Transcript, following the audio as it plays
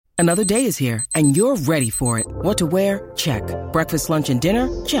Another day is here, and you're ready for it. What to wear? Check. Breakfast, lunch, and dinner?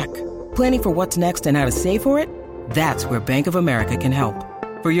 Check. Planning for what's next and how to save for it? That's where Bank of America can help.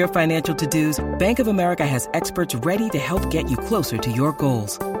 For your financial to-dos, Bank of America has experts ready to help get you closer to your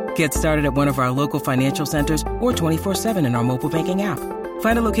goals. Get started at one of our local financial centers or 24/7 in our mobile banking app.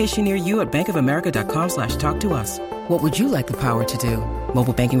 Find a location near you at bankofamerica.com/talktous. What would you like the power to do?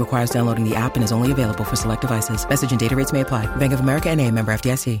 Mobile banking requires downloading the app and is only available for select devices. Message and data rates may apply. Bank of America N.A., member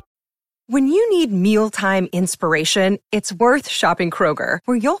FDIC. When you need mealtime inspiration, it's worth shopping Kroger,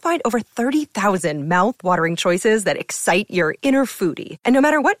 where you'll find over 30,000 mouth-watering choices that excite your inner foodie. And no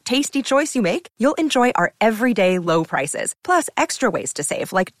matter what tasty choice you make, you'll enjoy our everyday low prices, plus extra ways to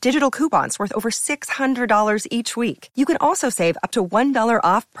save, like digital coupons worth over $600 each week. You can also save up to $1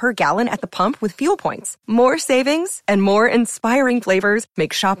 off per gallon at the pump with fuel points. More savings and more inspiring flavors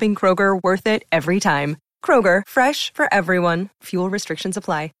make shopping Kroger worth it every time. Kroger, fresh for everyone. Fuel restrictions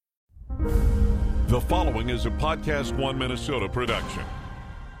apply. The following is a Podcast One Minnesota production.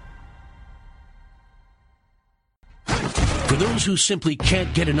 For those who simply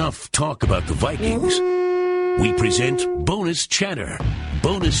can't get enough talk about the Vikings, we present Bonus Chatter.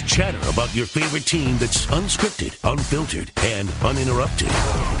 Bonus chatter about your favorite team that's unscripted, unfiltered, and uninterrupted.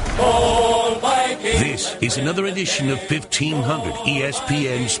 This is another edition of 1500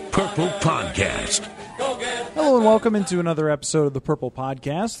 ESPN's Purple Podcast. Hello and welcome into another episode of the Purple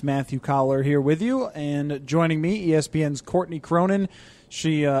Podcast. Matthew Collar here with you, and joining me, ESPN's Courtney Cronin.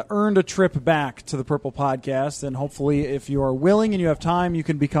 She earned a trip back to the Purple Podcast, and hopefully if you are willing and you have time, you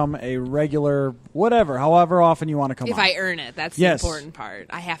can become a regular whatever, however often you want to come on. If I earn it, that's the important part.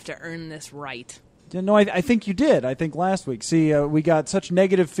 I have to earn this right. No, I think you did. I think last week. See, we got such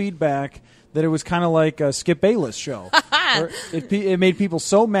negative feedback that it was kind of like a Skip Bayless show. It made people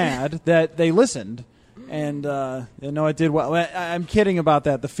so mad that they listened. And no, it did well. I'm kidding about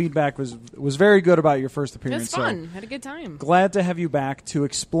that. The feedback was very good about your first appearance. It was fun. Had a good time. Glad to have you back to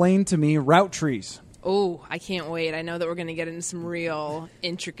explain to me route trees. Oh, I can't wait. I know that we're going to get into some real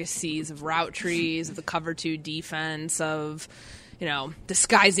intricacies of route trees, of the cover two defense, of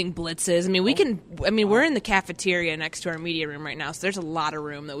disguising blitzes. We're in the cafeteria next to our media room right now, so there's a lot of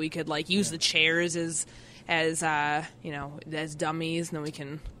room that we could use the chairs as dummies, and then we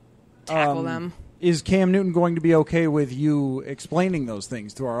can tackle them. Is Cam Newton going to be okay with you explaining those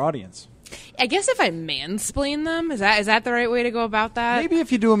things to our audience? I guess if I mansplain them, is that the right way to go about that? Maybe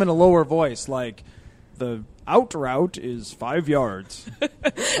if you do them in a lower voice, like the out route is 5 yards. Okay.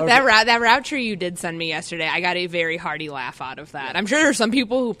 That route tree you did send me yesterday, I got a very hearty laugh out of that. I'm sure there are some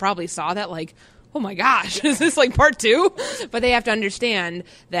people who probably saw that like, oh my gosh, is this like part two? But they have to understand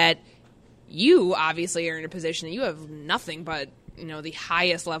that you obviously are in a position that you have nothing but the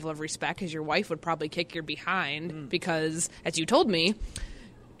highest level of respect, because your wife would probably kick your behind because, as you told me,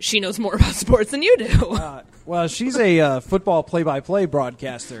 she knows more about sports than you do. Well, she's a football play-by-play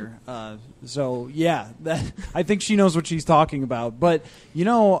broadcaster. So, yeah, I think she knows what she's talking about. But,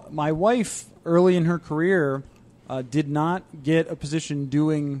 my wife, early in her career, did not get a position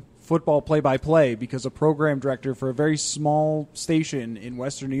doing football play-by-play because a program director for a very small station in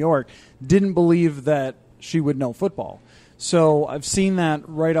Western New York didn't believe that she would know football. So I've seen that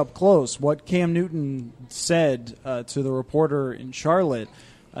right up close. What Cam Newton said to the reporter in Charlotte,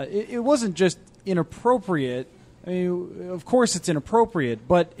 it wasn't just inappropriate. I mean, of course it's inappropriate,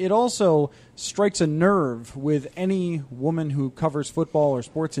 but it also strikes a nerve with any woman who covers football or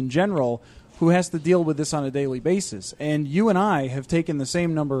sports in general who has to deal with this on a daily basis. And you and I have taken the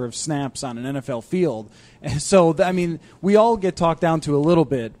same number of snaps on an NFL field. And so, we all get talked down to a little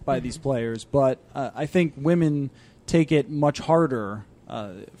bit by these players, but I think women take it much harder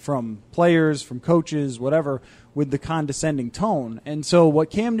from players, from coaches, whatever, with the condescending tone. And so what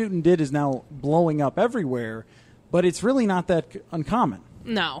Cam Newton did is now blowing up everywhere, but it's really not that uncommon.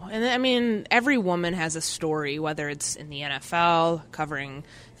 No. And every woman has a story, whether it's in the NFL, covering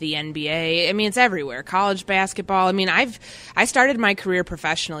the NBA. It's everywhere. College basketball. I started my career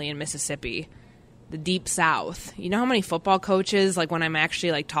professionally in Mississippi, the Deep South. You know how many football coaches, when I'm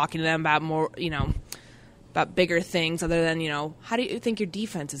actually talking to them about more, about bigger things other than, how do you think your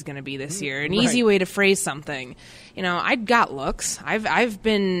defense is going to be this year? An easy way to phrase something. I've got looks. I've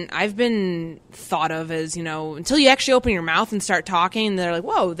been thought of as, until you actually open your mouth and start talking, they're like,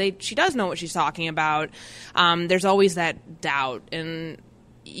 whoa, she does know what she's talking about. There's always that doubt. And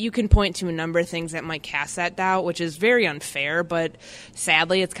you can point to a number of things that might cast that doubt, which is very unfair, but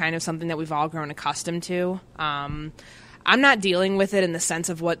sadly it's kind of something that we've all grown accustomed to. I'm not dealing with it in the sense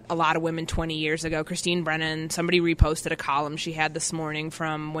of what a lot of women 20 years ago. Christine Brennan, somebody reposted a column she had this morning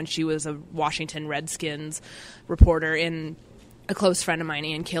from when she was a Washington Redskins reporter in a close friend of mine,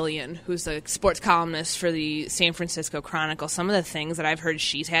 Ann Killian, who's a sports columnist for the San Francisco Chronicle, some of the things that I've heard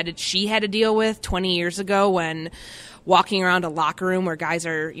she had to deal with 20 years ago when walking around a locker room where guys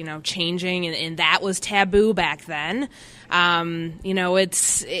are, changing, and that was taboo back then. As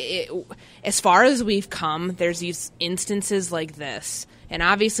far as we've come, there's these instances like this. And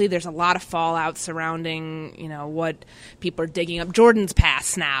obviously there's a lot of fallout surrounding, what people are digging up Jordan's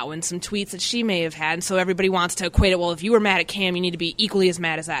past now and some tweets that she may have had. And so everybody wants to equate it, well, if you were mad at Cam, you need to be equally as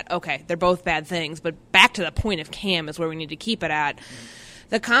mad as that. Okay, they're both bad things. But back to the point of Cam is where we need to keep it at.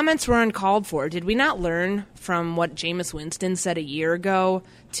 The comments were uncalled for. Did we not learn from what Jameis Winston said a year ago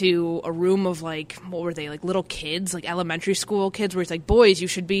to a room of little kids, like elementary school kids, where he's like, boys, you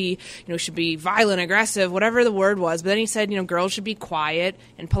should be violent, aggressive, whatever the word was. But then he said, girls should be quiet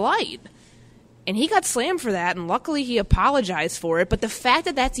and polite. And he got slammed for that, and luckily he apologized for it. But the fact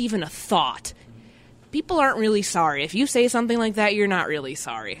that that's even a thought, people aren't really sorry. If you say something like that, you're not really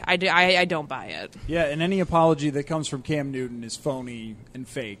sorry. I don't buy it. Yeah, and any apology that comes from Cam Newton is phony and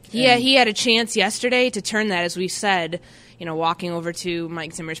fake. Yeah, he had a chance yesterday to turn that, as we said, walking over to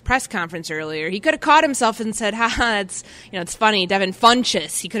Mike Zimmer's press conference earlier. He could have caught himself and said, it's funny, Devin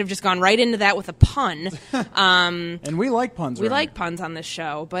Funchess. He could have just gone right into that with a pun. And we like puns. We like puns on this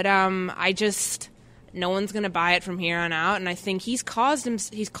show. But no one's going to buy it from here on out, and I think he's cost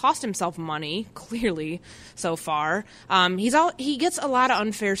himself money, clearly, so far. He gets a lot of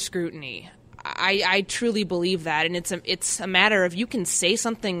unfair scrutiny. I truly believe that, and it's a matter of, you can say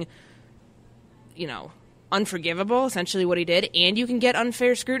something, unforgivable, essentially what he did, and you can get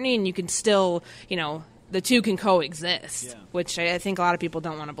unfair scrutiny, and you can still, the two can coexist, which I think a lot of people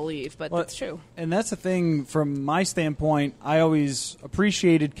don't want to believe, but that's true. And that's the thing, from my standpoint, I always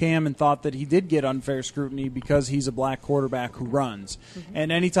appreciated Cam and thought that he did get unfair scrutiny because he's a black quarterback who runs. Mm-hmm.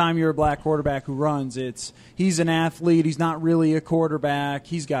 And anytime you're a black quarterback who runs, he's an athlete, he's not really a quarterback,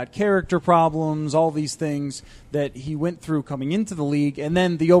 he's got character problems, all these things that he went through coming into the league, and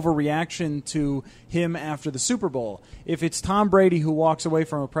then the overreaction to him after the Super Bowl. If it's Tom Brady who walks away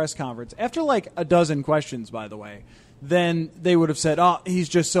from a press conference, after like a dozen questions, by the way, then they would have said, he's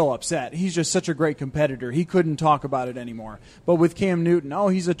just so upset. He's just such a great competitor. He couldn't talk about it anymore. But with Cam Newton,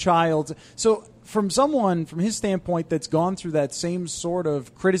 he's a child. So from his standpoint that's gone through that same sort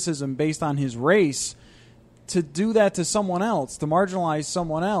of criticism based on his race, to do that to someone else, to marginalize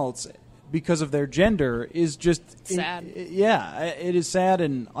someone else because of their gender is just sad. It is sad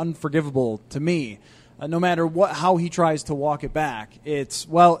and unforgivable to me. No matter how he tries to walk it back,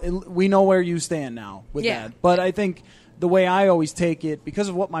 we know where you stand now with that. But I think the way I always take it, because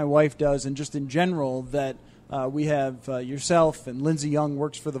of what my wife does and just in general, that we have yourself and Lindsey Young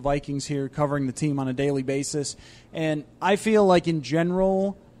works for the Vikings here covering the team on a daily basis. And I feel like in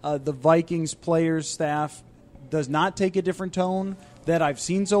general, the Vikings players, staff does not take a different tone that I've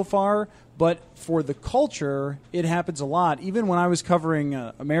seen so far. But for the culture, it happens a lot. Even when I was covering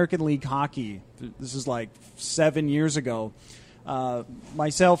American League hockey, this is like 7 years ago,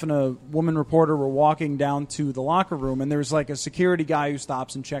 myself and a woman reporter were walking down to the locker room, and there's like a security guy who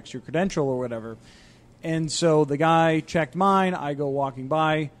stops and checks your credential or whatever. And so the guy checked mine. I go walking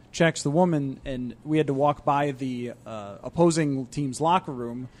by, checks the woman, and we had to walk by the opposing team's locker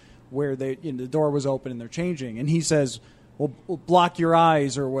room where the door was open and they're changing. And he says, we'll block your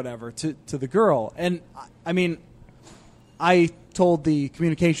eyes or whatever to the girl. And, I mean, I told the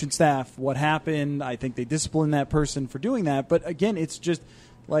communication staff what happened. I think they disciplined that person for doing that. But, again, it's just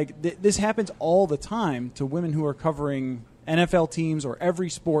like this happens all the time to women who are covering NFL teams or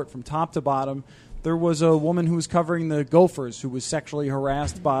every sport from top to bottom. There was a woman who was covering the Gophers who was sexually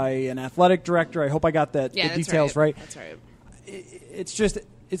harassed by an athletic director. I hope I got the details right. That's right.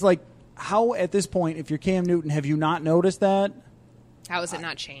 It's like, how at this point, if you're Cam Newton, have you not noticed that? How has it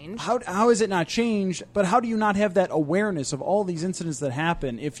not changed? How has it not changed? But how do you not have that awareness of all these incidents that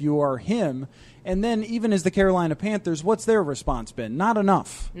happen if you are him? And then even as the Carolina Panthers, what's their response been? Not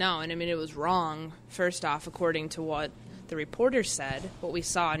enough. No, and I mean, it was wrong, first off, according to what the reporter said. What we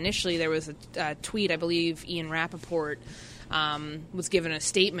saw initially, there was a tweet, I believe Ian Rappaport was given a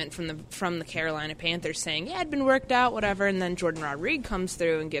statement from the Carolina Panthers saying, it'd been worked out, whatever, and then Jordan Rodriguez comes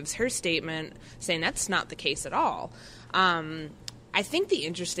through and gives her statement saying that's not the case at all. I think the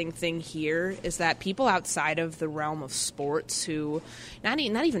interesting thing here is that people outside of the realm of sports who, not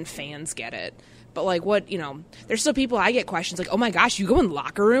even fans get it, but like there's still people, I get questions like, oh my gosh, you go in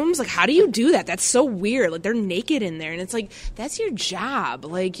locker rooms? Like, how do you do that? That's so weird. Like, they're naked in there. And it's like, that's your job.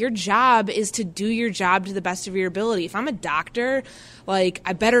 Like, your job is to do your job to the best of your ability. If I'm a doctor, like,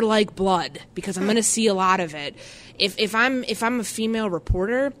 I better like blood because I'm going to see a lot of it. If I'm a female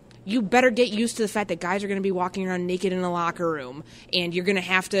reporter, you better get used to the fact that guys are going to be walking around naked in the locker room, and you're going to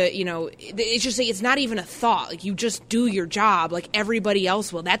have to, it's just it's not even a thought. Like, you just do your job like everybody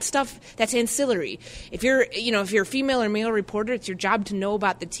else will. That stuff, that's ancillary. If you're a female or male reporter, it's your job to know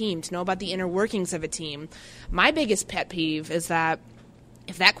about the team, to know about the inner workings of a team. My biggest pet peeve is that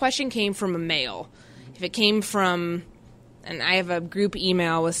if that question came from a male, if it came from, and I have a group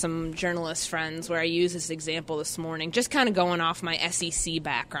email with some journalist friends where I use this example this morning, just kind of going off my SEC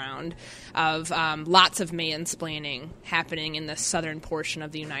background of lots of mansplaining happening in the southern portion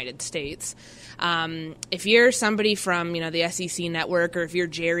of the United States. If you're somebody from, the SEC network, or if you're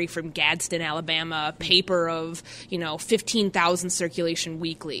Jerry from Gadsden, Alabama, a paper of, 15,000 circulation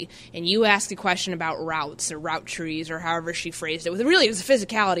weekly, and you ask a question about routes or route trees or however she phrased it, it was the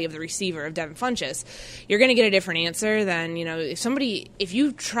physicality of the receiver, of Devin Funchess, you're going to get a different answer than, if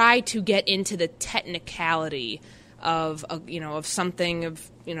you try to get into the technicality of something,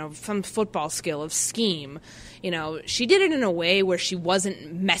 of some football skill, of scheme. She did it in a way where she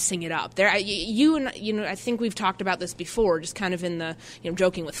wasn't messing it up. I think we've talked about this before, just kind of in the,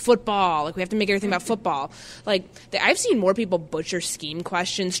 joking with football. Like, we have to make everything about football. Like, I've seen more people butcher scheme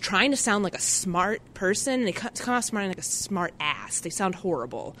questions trying to sound like a smart person. They come off like a smart ass. They sound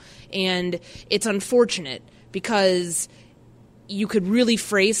horrible. And it's unfortunate because you could really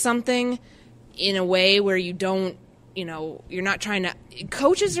phrase something in a way where you don't, you're not trying to.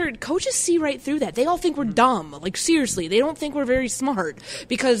 Coaches see right through that. They all think we're dumb. Like, seriously, they don't think we're very smart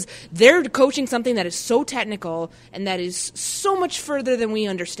because they're coaching something that is so technical and that is so much further than we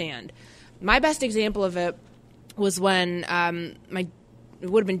understand. My best example of it was when it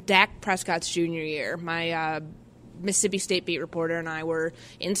would have been Dak Prescott's junior year. My Mississippi State beat reporter and I were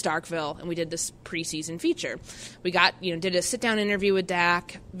in Starkville, and we did this preseason feature. We did a sit-down interview with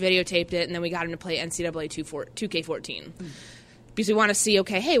Dak, videotaped it, and then we got him to play NCAA 2K14. Because we want to see,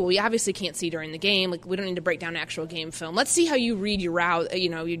 we obviously can't see during the game. Like, we don't need to break down actual game film. Let's see how you read your route,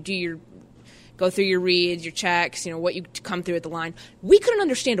 go through your reads, your checks, what you come through at the line. We couldn't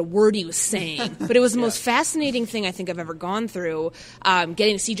understand a word he was saying, but it was the most fascinating thing I think I've ever gone through,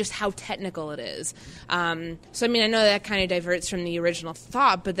 getting to see just how technical it is. I know that kind of diverts from the original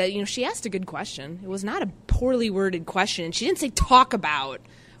thought, but that, she asked a good question. It was not a poorly worded question. She didn't say talk about,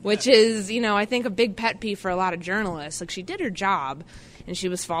 which is, I think a big pet peeve for a lot of journalists. Like, she did her job, and she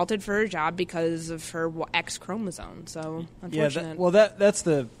was faulted for her job because of her X chromosome. So, unfortunate. Yeah, that's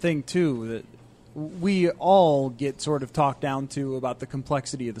the thing, too, that we all get sort of talked down to about the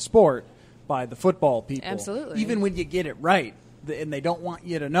complexity of the sport by the football people. Absolutely. Even when you get it right and they don't want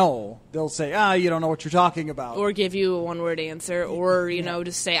you to know, they'll say, you don't know what you're talking about. Or give you a one-word answer, or,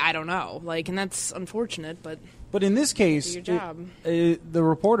 just say, I don't know. Like, and that's unfortunate, but in this case, your job. The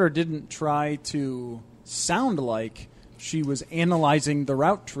reporter didn't try to sound like she was analyzing the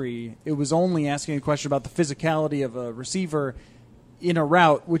route tree. It was only asking a question about the physicality of a receiver in a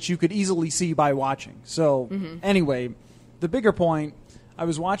route, which you could easily see by watching. So, Anyway, the bigger point, I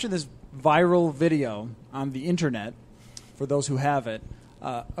was watching this viral video on the internet, for those who have it,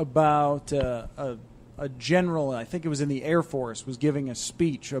 about a general, I think it was in the Air Force, was giving a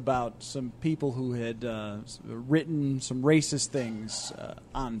speech about some people who had written some racist things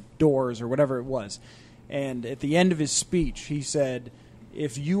on doors or whatever it was. And at the end of his speech, he said,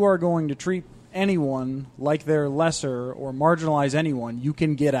 if you are going to treat anyone like they're lesser or marginalize anyone, you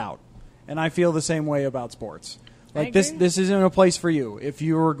can get out. And I feel the same way about sports. Like, this isn't a place for you if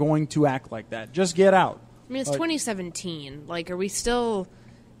you're going to act like that. Just get out. I mean, it's 2017. Like,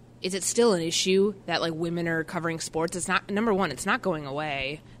 is it still an issue that, like, women are covering sports? It's not. Number one, it's not going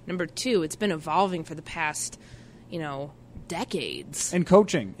away. Number two, it's been evolving for the past, decades. And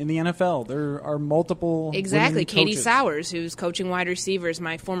coaching in the NFL, there are multiple exactly. Katie coaches. Sowers, who's coaching wide receivers,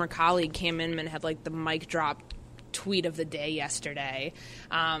 my former colleague Cam Inman had like the mic drop tweet of the day yesterday.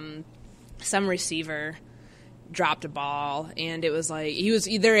 Some receiver dropped a ball, and it was like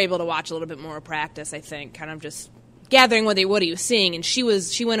they're able to watch a little bit more practice, I think, kind of just gathering what he was seeing, and she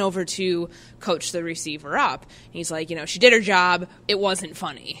went over to coach the receiver up. And he's like, she did her job. It wasn't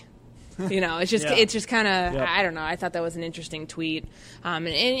funny. It's just kind of, I don't know. I thought that was an interesting tweet,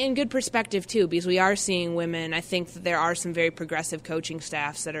 and good perspective too, because we are seeing women. I think that there are some very progressive coaching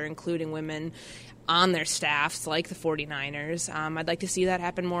staffs that are including women on their staffs, like the 49ers. I'd like to see that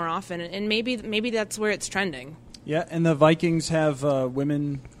happen more often, and maybe that's where it's trending. Yeah, and the Vikings have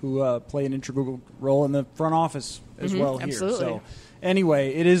women who play an integral role in the front office as well here. Absolutely. So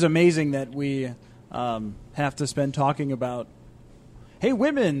anyway, it is amazing that we have to spend talking about, hey,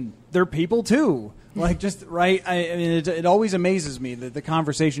 women, they're people too. Like, just right. I mean, it always amazes me that the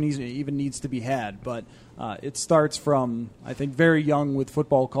conversation even needs to be had. But it starts from, I think, very young with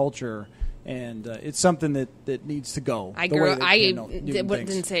football culture, and it's something that needs to go. I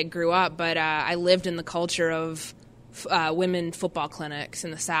didn't say it grew up, but I lived in the culture of women football clinics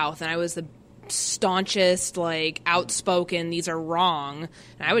in the South, and I was the staunchest, like, outspoken, these are wrong,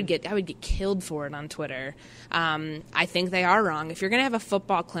 and I would get killed for it on Twitter. I think they are wrong. If you're going to have a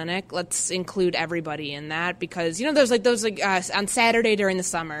football clinic, let's include everybody in that, because there's those on Saturday during the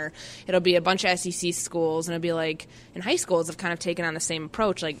summer, it'll be a bunch of SEC schools, and it'll be like, and high schools have kind of taken on the same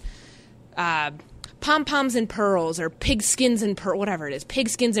approach, like pom-poms and pearls, or pigskins and whatever it is,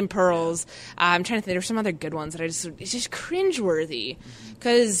 pigskins and pearls. I'm trying to think. There's some other good ones that it's just cringeworthy,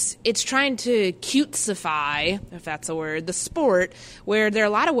 because it's trying to cutesify, if that's a word, the sport, where there are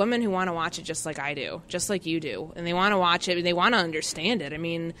a lot of women who want to watch it just like I do, just like you do, and they want to watch it, they want to understand it. I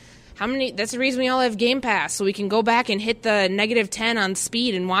mean, that's the reason we all have Game Pass, so we can go back and hit the -10 on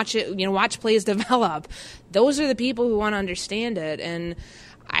speed and watch it, watch plays develop. Those are the people who want to understand it, and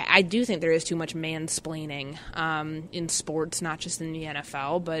I do think there is too much mansplaining in sports, not just in the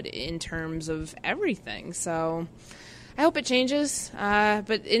NFL, but in terms of everything. So I hope it changes.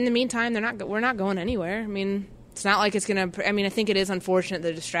 But in the meantime, we're not going anywhere. I mean, it's not like it's going to – I mean, I think it is unfortunate,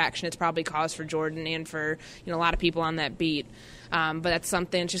 the distraction it's probably caused for Jordan and for a lot of people on that beat. But that's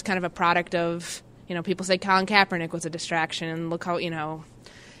something – it's just kind of a product of people say Colin Kaepernick was a distraction, and look how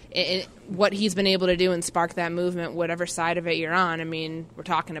what he's been able to do and spark that movement, whatever side of it you're on. I mean, we're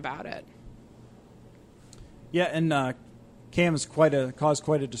talking about it. Yeah, and Cam's caused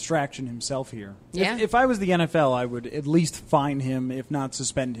quite a distraction himself here. Yeah. If I was the NFL, I would at least fine him, if not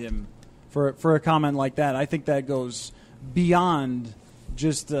suspend him, for a comment like that. I think that goes beyond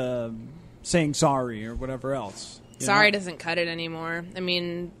just saying sorry or whatever else. Sorry doesn't cut it anymore. I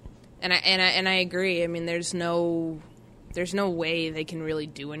mean, and I agree. I mean, there's no way they can really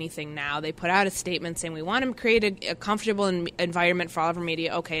do anything now. They put out a statement saying we want to create a comfortable environment for all of our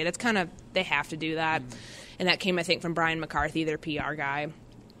media. Okay, that's kind of, they have to do that. And that came, I think, from Brian McCarthy, their PR guy.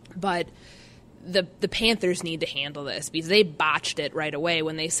 But the Panthers need to handle this, because they botched it right away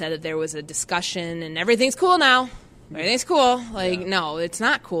when they said that there was a discussion and everything's cool now. Everything's cool. No, it's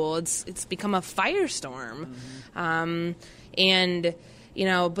not cool. It's become a firestorm.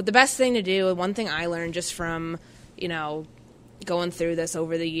 But the best thing to do, one thing I learned just from going through this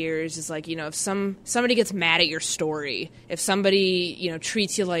over the years is if somebody gets mad at your story, if somebody,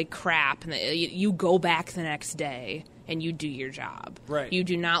 treats you like crap, and you go back the next day and you do your job. Right. You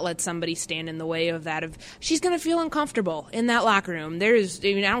do not let somebody stand in the way of that. She's going to feel uncomfortable in that locker room.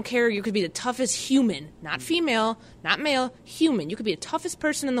 I don't care. You could be the toughest human, not female, not male, human. You could be the toughest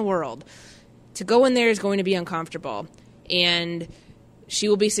person in the world. To go in there is going to be uncomfortable. And she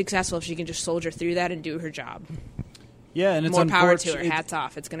will be successful if she can just soldier through that and do her job. Yeah, and it's more power to her. Hats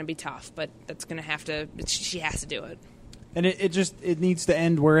off. It's going to be tough, but that's going to have to. She has to do it. And it needs to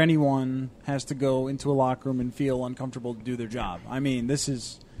end where anyone has to go into a locker room and feel uncomfortable to do their job. I mean, it's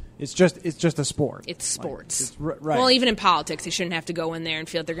just a sport. It's sports. Right. Well, even in politics, they shouldn't have to go in there and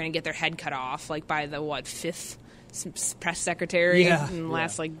feel like they're going to get their head cut off, by the fifth press secretary in the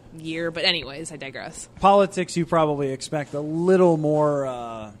last year. But anyways, I digress. Politics, you probably expect a little more.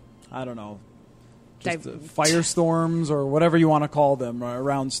 I don't know. Just firestorms or whatever you want to call them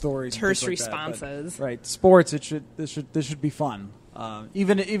around stories. Terse responses. Right. Sports, this should be fun.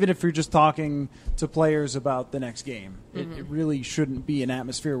 Even if you're just talking to players about the next game, it really shouldn't be an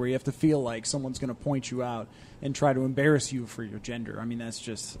atmosphere where you have to feel like someone's going to point you out and try to embarrass you for your gender. I mean, that's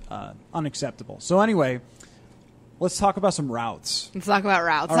just unacceptable. So anyway, let's talk about some routes. Let's talk about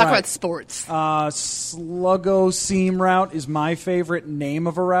routes. Let's talk about sports. Sluggo Seam Route is my favorite name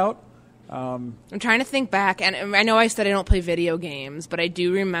of a route. I'm trying to think back, and I know I said I don't play video games, but I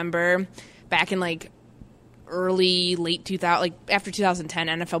do remember back in late 2000, after 2010,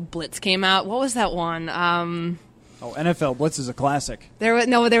 NFL Blitz came out. What was that one? NFL Blitz is a classic. There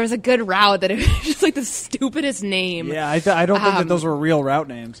was a good route that it was just the stupidest name. Yeah, I don't think that those were real route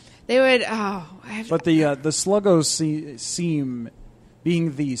names. They would. But the Sluggo Seam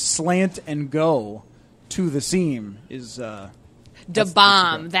being the slant and go to the seam is. Da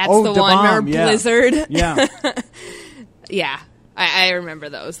Bomb. That's the one. Or Blizzard. Yeah. Yeah. I remember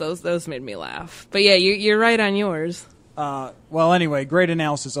those. Those made me laugh. But yeah, you're right on yours. Well, anyway, great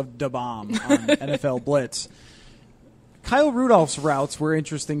analysis of Da Bomb on NFL Blitz. Kyle Rudolph's routes were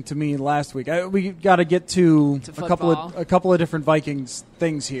interesting to me last week. We got to get to a couple of different Vikings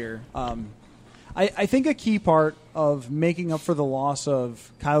things here. I think a key part of making up for the loss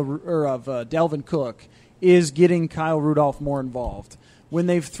of Dalvin Cook is getting Kyle Rudolph more involved. when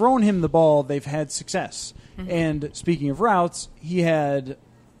they've thrown him the ball, they've had success. And speaking of routes, he had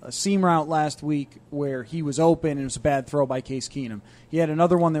a seam route last week where he was open and it was a bad throw by Case Keenum. He had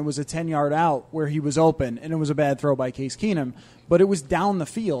another one that was a 10-yard out where he was open and it was a bad throw by Case Keenum, but it was down the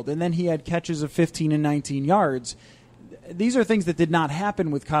field. And then he had catches of 15 and 19 yards. These are things that did not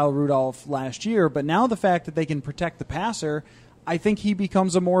happen with Kyle Rudolph last year, but now the fact that they can protect the passer, I think he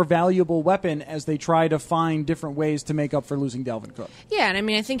becomes a more valuable weapon as they try to find different ways to make up for losing Dalvin Cook. Yeah, and I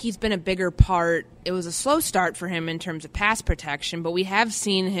mean, I think he's been a bigger part. It was a slow start for him in terms of pass protection, but we have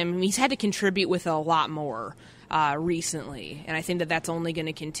seen him, he's had to contribute with a lot more recently, and I think that that's only going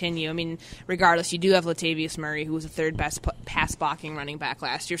to continue. I mean, regardless, you do have Latavius Murray, who was the third best pass blocking running back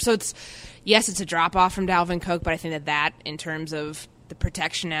last year. So it's a drop-off from Dalvin Cook, but I think that in terms of the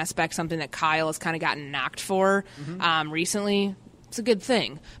protection aspect, something that Kyle has kind of gotten knocked for recently, it's a good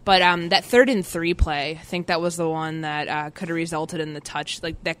thing. But that 3rd and 3 play, I think that was the one that could have resulted in the touch.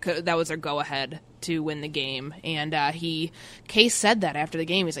 Like that was their go-ahead to win the game. And Case said that after the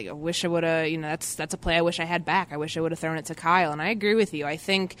game. He's like, I wish I would have, that's a play I wish I had back. I wish I would have thrown it to Kyle. And I agree with you. I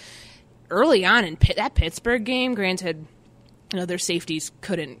think early on in that Pittsburgh game, granted, their safeties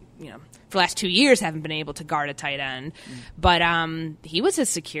couldn't, for the last 2 years haven't been able to guard a tight end. But he was his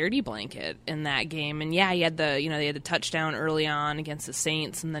security blanket in that game. And yeah, he had they had the touchdown early on against the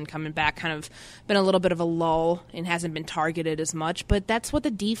Saints, and then coming back kind of been a little bit of a lull and hasn't been targeted as much. But that's what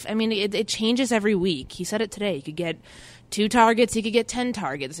it changes every week. He said it today. You could get 2 targets, he could get 10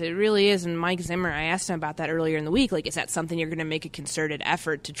 targets. It really is. And Mike Zimmer, I asked him about that earlier in the week. Like, is that something you're going to make a concerted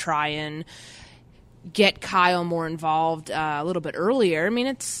effort to try and get Kyle more involved a little bit earlier? I mean,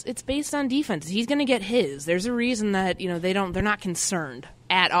 it's based on defense. He's going to get his. There's a reason that they're not concerned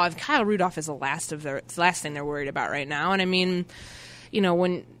at all. If Kyle Rudolph is the last thing they're worried about right now. And I mean,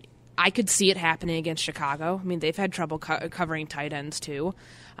 when I could see it happening against Chicago. I mean, they've had trouble covering tight ends too,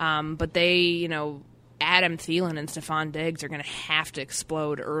 but they Adam Thielen and Stephon Diggs are going to have to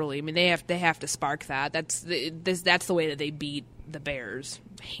explode early. I mean, they have to spark that. That's the way that they beat the Bears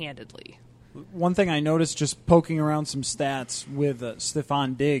handedly. One thing I noticed just poking around some stats with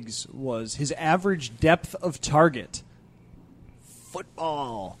Stephon Diggs was his average depth of target.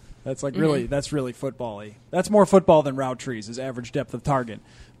 Football. That's that's really football-y. That's more football than route trees, his average depth of target.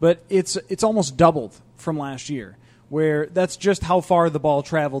 But it's almost doubled from last year, where that's just how far the ball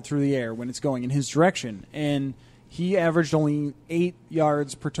traveled through the air when it's going in his direction. And he averaged only 8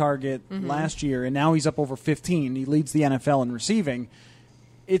 yards per target last year, and now he's up over 15. He leads the NFL in receiving.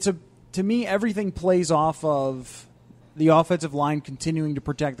 To me, everything plays off of the offensive line continuing to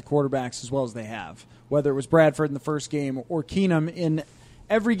protect the quarterbacks as well as they have, whether it was Bradford in the first game or Keenum in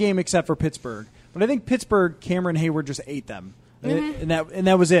every game except for Pittsburgh. But I think Pittsburgh, Cameron Hayward just ate them. And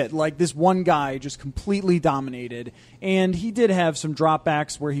that was it. Like, this one guy just completely dominated. And he did have some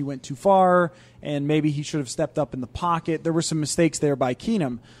dropbacks where he went too far, and maybe he should have stepped up in the pocket. There were some mistakes there by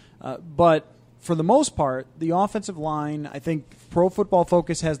Keenum. But for the most part, the offensive line, I think Pro Football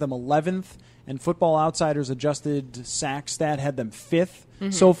Focus has them 11th, and Football Outsiders adjusted sack stat had them 5th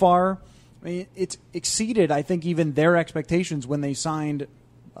so far. I mean, it's exceeded, I think, even their expectations when they signed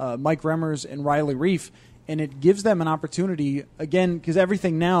Mike Remmers and Riley Reif, and it gives them an opportunity, again, because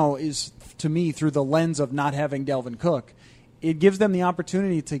everything now is, to me, through the lens of not having Dalvin Cook. It gives them the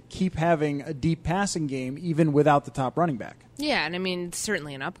opportunity to keep having a deep passing game even without the top running back. Yeah, and I mean,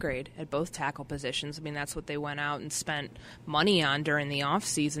 certainly an upgrade at both tackle positions. I mean, that's what they went out and spent money on during the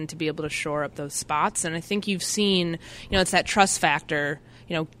offseason to be able to shore up those spots. And I think you've seen, it's that trust factor,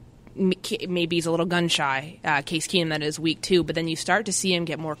 maybe he's a little gun-shy, Case Keenum, that is week 2, but then you start to see him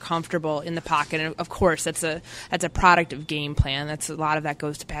get more comfortable in the pocket. And of course, that's a product of game plan. That's a lot of that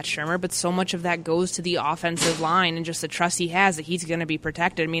goes to Pat Shurmur, but so much of that goes to the offensive line and just the trust he has that he's going to be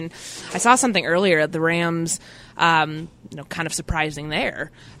protected. I mean, I saw something earlier, the Rams, kind of surprising there.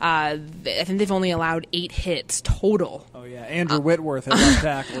 I think they've only allowed 8 hits total. Oh, yeah. Andrew Whitworth at left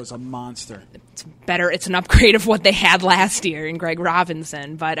tackle was a monster. It's better. It's an upgrade of what they had last year in Greg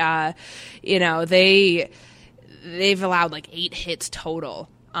Robinson. But, they've allowed like 8 hits total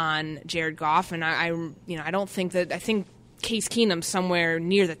on Jared Goff. And I don't think that – I think Case Keenum's somewhere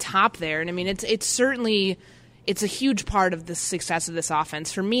near the top there. And, I mean, it's certainly – it's a huge part of the success of this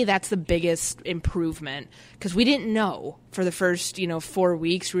offense. For me, that's the biggest improvement because we didn't know for the first, 4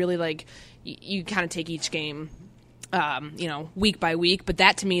 weeks, really, like, you kind of take each game, week by week. But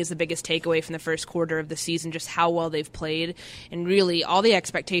that, to me, is the biggest takeaway from the first quarter of the season, just how well they've played. And really, all the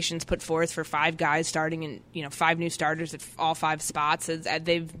expectations put forth for 5 guys starting and, 5 new starters at all 5 spots,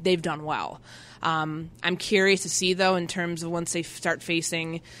 they've done well. I'm curious to see, though, in terms of once they start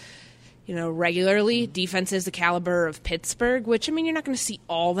facing regularly. Defense is the caliber of Pittsburgh, which, I mean, you're not going to see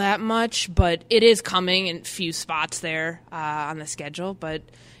all that much, but it is coming in a few spots there on the schedule. But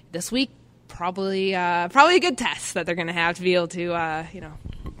this week, probably a good test that they're going to have to be able to,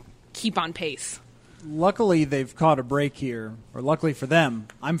 keep on pace. Luckily, they've caught a break here, or luckily for them,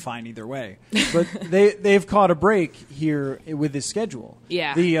 I'm fine either way. But they've caught a break here with this schedule.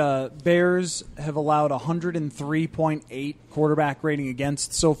 Yeah. The Bears have allowed 103.8 quarterback rating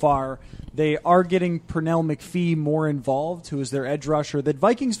against so far. They are getting Pernell McPhee more involved, who is their edge rusher that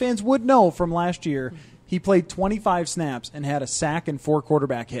Vikings fans would know from last year. He played 25 snaps and had a sack and 4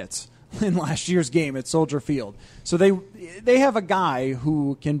 quarterback hits in last year's game at Soldier Field. So they have a guy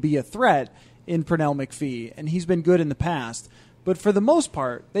who can be a threat in Pernell McPhee, and he's been good in the past. But for the most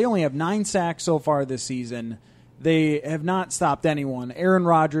part, they only have 9 sacks so far this season. They have not stopped anyone. Aaron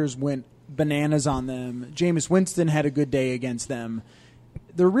Rodgers went bananas on them. Jameis Winston had a good day against them.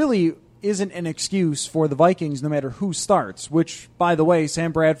 There really isn't an excuse for the Vikings no matter who starts, which, by the way,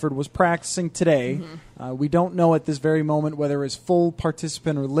 Sam Bradford was practicing today. Mm-hmm. We don't know at this very moment whether it's full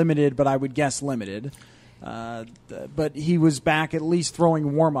participant or limited, but I would guess limited. But he was back at least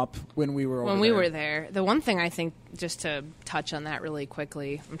throwing warm-up when we were over there. When we were there. The one thing I think, just to touch on that really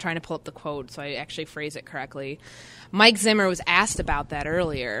quickly, I'm trying to pull up the quote so I actually phrase it correctly. Mike Zimmer was asked about that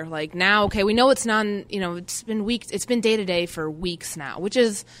earlier. Like, now, okay, we know it's it's been weeks, it's been day-to-day for weeks now, which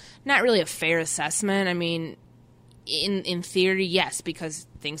is not really a fair assessment. I mean, in theory, yes, because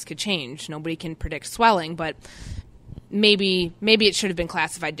things could change. Nobody can predict swelling, but maybe it should have been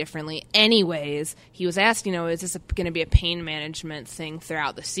classified differently. Anyways, he was asked, is this going to be a pain management thing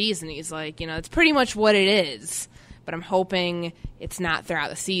throughout the season? He's like, it's pretty much what it is, but I'm hoping it's not throughout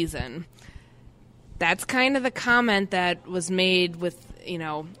the season. That's kind of the comment that was made with,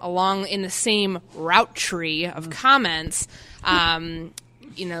 along in the same route tree of comments.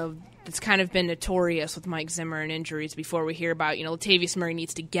 It's kind of been notorious with Mike Zimmer and injuries before we hear about, Latavius Murray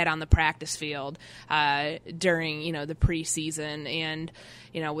needs to get on the practice field during, the preseason. And,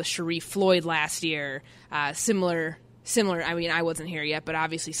 with Sharif Floyd last year, similar, I mean, I wasn't here yet, but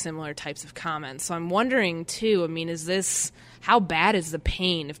obviously similar types of comments. So I'm wondering, too, how bad is the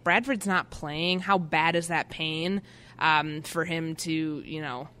pain? If Bradford's not playing, how bad is that pain for him to,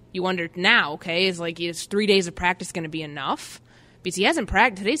 you wonder now, okay, is 3 days of practice going to be enough? Because he hasn't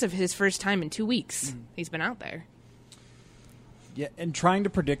practiced. Today's his first time in 2 weeks. He's been out there. Yeah, and trying to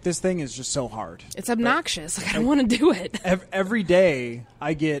predict this thing is just so hard. It's obnoxious. I don't want to do it. Every day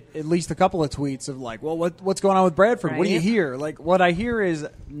I get at least a couple of tweets of like, well, what's going on with Bradford? Right? What do you hear? Like, what I hear is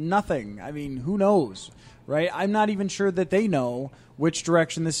nothing. I mean, who knows, right? I'm not even sure that they know which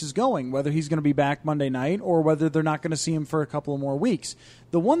direction this is going, whether he's going to be back Monday night or whether they're not going to see him for a couple of more weeks.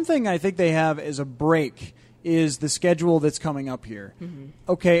 The one thing I think they have is a break is the schedule that's coming up here. Mm-hmm.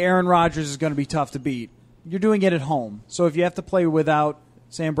 Okay, Aaron Rodgers is going to be tough to beat. You're doing it at home. So if you have to play without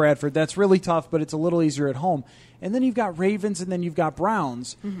Sam Bradford, that's really tough, but it's a little easier at home. And then you've got Ravens and then you've got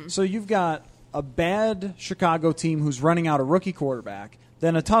Browns. Mm-hmm. So you've got a bad Chicago team who's running out a rookie quarterback,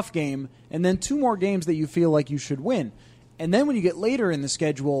 then a tough game, and then 2 more games that you feel like you should win. And then when you get later in the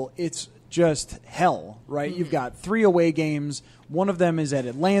schedule, it's just hell, right? Mm-hmm. You've got 3 away games. One of them is at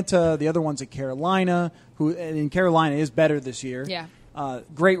Atlanta. The other one's at Carolina, and Carolina is better this year. Yeah.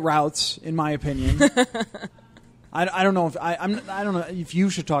 Great routes, in my opinion. I don't know if I don't know if you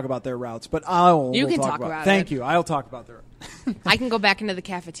should talk about their routes, but you can talk about it. Thank you. I'll talk about their. I can go back into the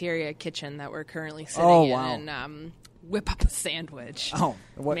cafeteria kitchen that we're currently sitting in and whip up a sandwich. Oh,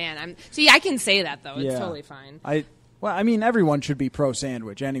 what? Man, I can say that though. It's totally fine. Well, I mean, everyone should be pro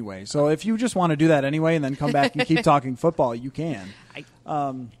sandwich anyway. So if you just want to do that anyway and then come back and keep talking football, you can.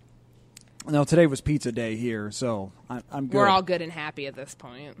 No, today was pizza day here, so I'm good. We're all good and happy at this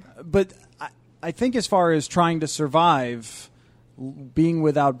point. But I think as far as trying to survive being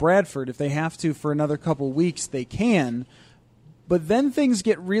without Bradford, if they have to for another couple weeks, they can. But then things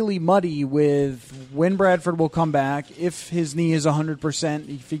get really muddy with when Bradford will come back, if his knee is 100%,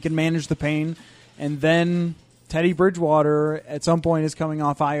 if he can manage the pain, and then Teddy Bridgewater at some point is coming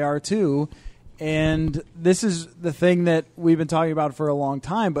off IR too. And this is the thing that we've been talking about for a long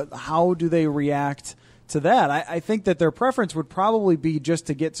time, but how do they react to that? I think that their preference would probably be just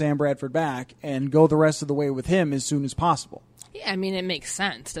to get Sam Bradford back and go the rest of the way with him as soon as possible. Yeah, I mean, it makes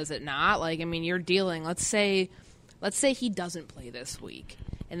sense, does it not? Like, I mean, you're dealing, let's say he doesn't play this week,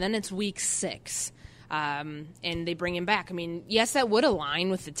 and then it's week 6. And they bring him back. I mean, yes, that would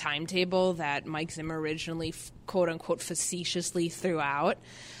align with the timetable that Mike Zimmer originally, quote-unquote, facetiously threw out.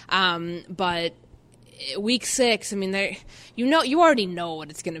 But week 6, I mean, you already know what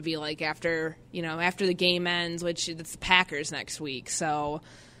it's going to be like after the game ends, which it's the Packers next week. So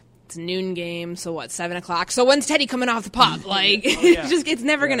It's a noon game, so what, 7 o'clock? So when's Teddy coming off the pup? Like, it's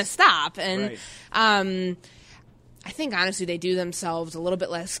never going to stop. And I think, honestly, they do themselves a little bit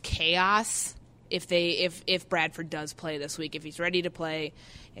less chaos if Bradford does play this week, if he's ready to play,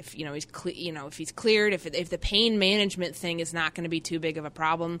 if if he's cleared, if the pain management thing is not going to be too big of a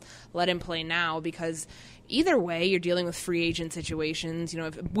problem, let him play now, because either way you're dealing with free agent situations,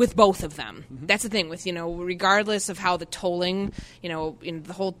 with both of them. Mm-hmm. That's the thing with, regardless of how the tolling,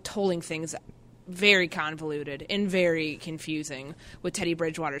 the whole tolling thing's very convoluted and very confusing with Teddy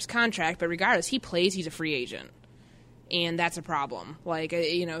Bridgewater's contract, but regardless, he plays, he's a free agent. And that's a problem,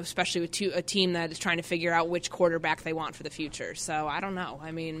 especially with a team that is trying to figure out which quarterback they want for the future. So I don't know.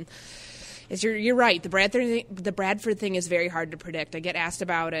 I mean, you're right. The Bradford thing is very hard to predict. I get asked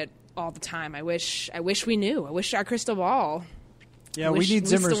about it all the time. I wish we knew. I wish our crystal ball. Yeah, we need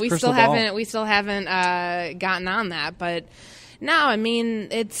Zimmer's crystal ball. We still haven't gotten on that. But no, I mean,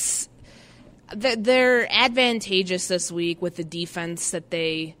 they're advantageous this week with the defense that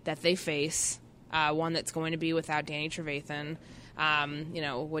they face. One that's going to be without Danny Trevathan,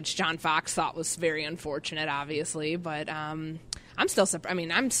 which John Fox thought was very unfortunate, obviously. But I'm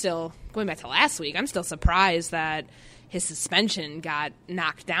still going back to last week. I'm still surprised that his suspension got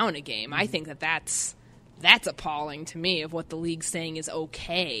knocked down a game. I think that's appalling to me, of what the league's saying is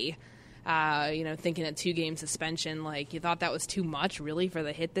okay. Thinking a 2-game suspension, like, you thought that was too much, really, for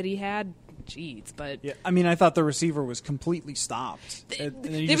the hit that he had. Jeez, but yeah, I mean, I thought the receiver was completely stopped. They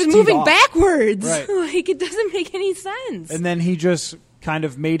was moving backwards. Right. Like, it doesn't make any sense. And then he just kind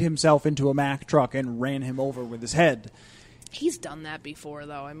of made himself into a Mack truck and ran him over with his head. He's done that before,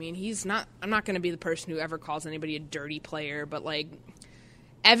 though. I mean, I'm not going to be the person who ever calls anybody a dirty player, but, like,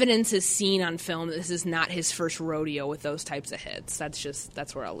 evidence is seen on film that this is not his first rodeo with those types of hits.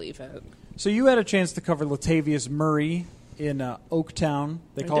 That's where I'll leave it. So you had a chance to cover Latavius Murray in Oaktown.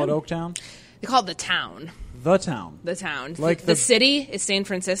 They call it Oaktown? They call it the town. The town. The town. Like the city is San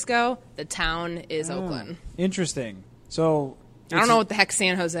Francisco. The town is Oakland. Interesting. So I don't know what the heck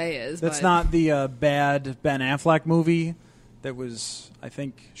San Jose is. That's not the bad Ben Affleck movie that was, I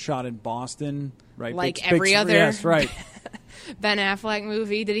think, shot in Boston, right? Like every other yes, right. Ben Affleck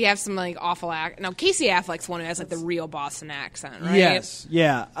movie. Did he have some awful act? No, Casey Affleck's one who has the real Boston accent, right? Yes,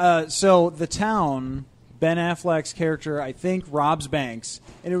 yeah. So the town, Ben Affleck's character, I think, robs banks,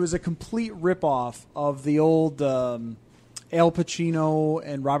 and it was a complete ripoff of the old Al Pacino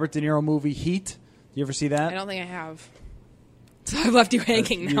and Robert De Niro movie Heat. You ever see that? I don't think I have. So I've left you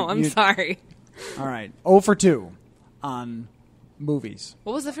hanging now. I'm sorry. All right. 0 for 2 on movies.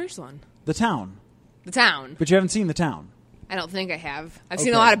 What was the first one? The Town. The Town. But you haven't seen The Town. I don't think I have. I've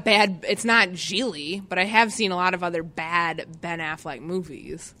seen a lot of bad... It's not Geely, but I have seen a lot of other bad Ben Affleck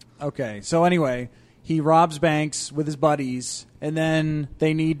movies. Okay. So anyway, he robs banks with his buddies, and then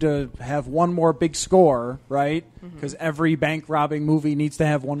they need to have one more big score, right? Because every bank robbing movie needs to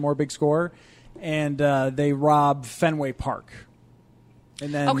have one more big score. And they rob Fenway Park.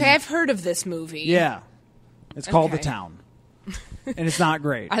 And then, okay, I've heard of this movie. Yeah. It's called The Town. And it's not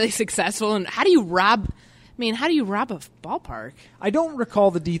great. Are they successful? And how do you rob a ballpark? I don't recall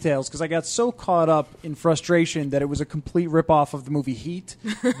the details because I got so caught up in frustration that it was a complete ripoff of the movie Heat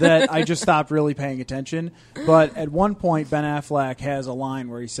that I just stopped really paying attention. But at one point, Ben Affleck has a line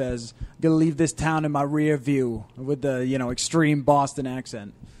where he says, "I'm going to leave this town in my rear view," with the extreme Boston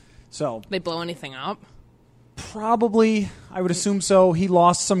accent. So they blow anything up? Probably. I would assume so. He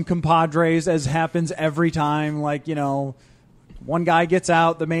lost some compadres, as happens every time. Like, one guy gets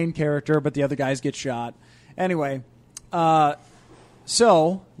out, the main character, but the other guys get shot. Anyway,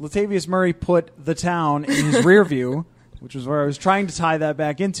 so Latavius Murray put The Town in his rear view, which was where I was trying to tie that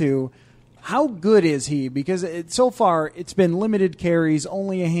back into. How good is he? Because so far it's been limited carries,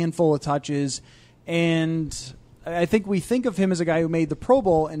 only a handful of touches, and I think we think of him as a guy who made the Pro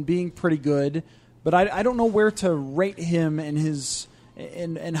Bowl and being pretty good, but I don't know where to rate him in his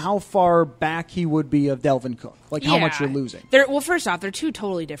and how far back he would be of Delvin Cook. Like, how much you're losing. First off, they're two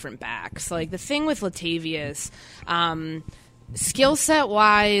totally different backs. Like, the thing with Latavius, skill set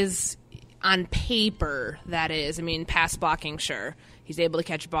wise, on paper, that is. I mean, pass blocking, sure. He's able to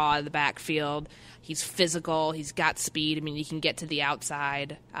catch a ball out of the backfield. He's physical. He's got speed. I mean, he can get to the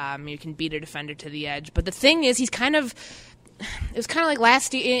outside. You can beat a defender to the edge. But the thing is, it was kind of like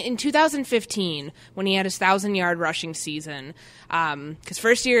last year in 2015 when he had his 1,000-yard rushing season. Because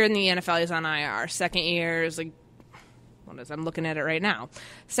first year in the NFL, he was on IR. Second year is like, I'm looking at it right now.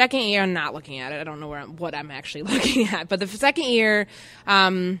 Second year, I'm not looking at it. I don't know what I'm actually looking at. But the second year,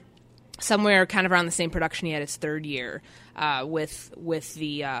 somewhere kind of around the same production he had his third year with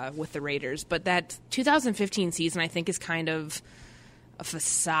the Raiders. But that 2015 season, I think, is kind of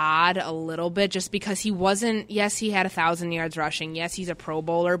facade a little bit, just because he wasn't. Yes, he had 1,000 yards rushing. Yes, he's a Pro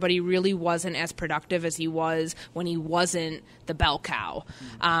Bowler, but he really wasn't as productive as he was when he wasn't the bell cow.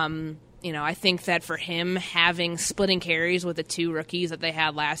 I think that for him, having splitting carries with the two rookies that they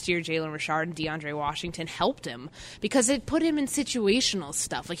had last year, Jalen Richard and DeAndre Washington, helped him because it put him in situational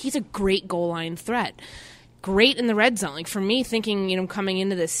stuff. Like, he's a great goal line threat. Great in the red zone. Like, for me, thinking, coming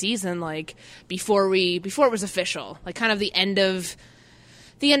into this season, like, before it was official, like kind of the end of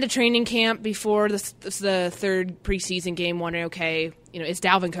training camp, before the third preseason game, wondering, okay, is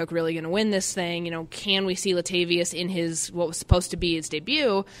Dalvin Cook really going to win this thing? Can we see Latavius in his, what was supposed to be his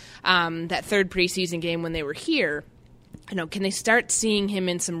debut, that third preseason game when they were here? Can they start seeing him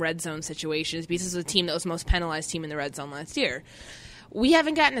in some red zone situations? Because this is a team that was the most penalized team in the red zone last year. We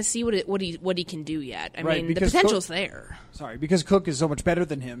haven't gotten to see what he can do yet. I mean, the potential's there. Sorry, because Cook is so much better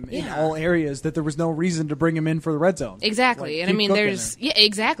than him in all areas that there was no reason to bring him in for the red zone. Exactly, and I mean,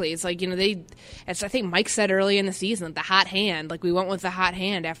 exactly. It's like I think Mike said early in the season, the hot hand. Like, we went with the hot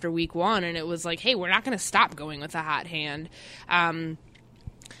hand after week 1, and it was like, hey, we're not going to stop going with the hot hand.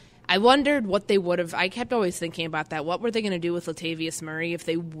 I wondered what they would have. I kept always thinking about that. What were they going to do with Latavius Murray if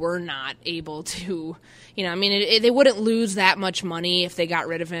they were not able to? They wouldn't lose that much money if they got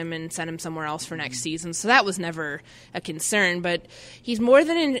rid of him and sent him somewhere else for next season. So that was never a concern. But he's more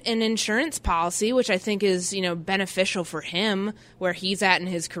than an insurance policy, which I think is beneficial for him where he's at in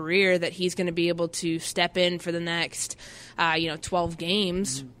his career. That he's going to be able to step in for the next 12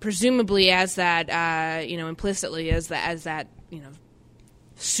 games, presumably as that implicitly as that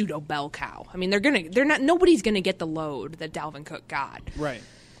pseudo bell cow. I mean, nobody's gonna get the load that Dalvin Cook got. Right.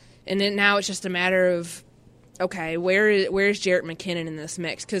 And then now it's just a matter of, okay, where's Jarrett McKinnon in this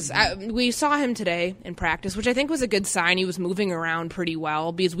mix? Because we saw him today in practice, which I think was a good sign. He was moving around pretty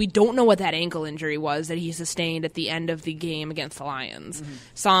well because we don't know what that ankle injury was that he sustained at the end of the game against the Lions.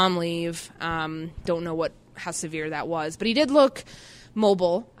 Saw him leave. Don't know how severe that was, but he did look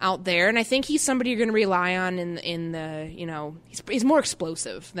mobile out there, and I think he's somebody you're going to rely on in the he's more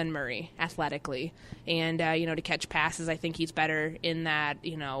explosive than Murray athletically, and to catch passes. I think he's better in that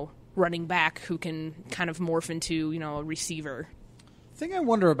running back who can kind of morph into a receiver. The thing I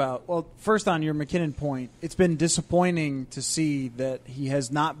wonder about, well, first on your McKinnon point, it's been disappointing to see that he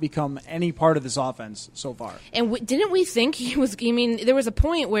has not become any part of this offense so far. And didn't we think he was? I mean, there was a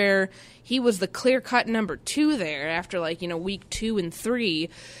point where he was the clear-cut number 2 there after week 2 and 3.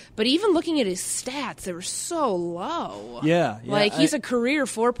 But even looking at his stats, they were so low. Yeah. He's a career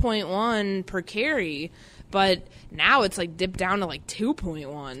 4.1 per carry. But now it's dipped down to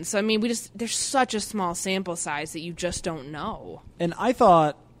 2.1. So I mean, there's such a small sample size that you just don't know. And I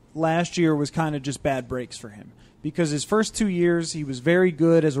thought last year was kind of just bad breaks for him because his first 2 years he was very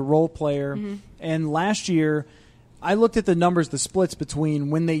good as a role player, and last year I looked at the numbers, the splits between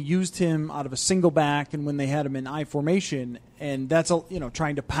when they used him out of a single back and when they had him in I formation, and that's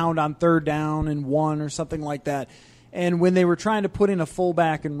trying to pound on third down and 1 or something like that. And when they were trying to put in a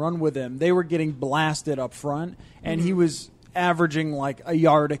fullback and run with him, they were getting blasted up front, and he was averaging a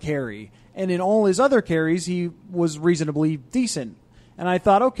yard a carry. And in all his other carries, he was reasonably decent. And I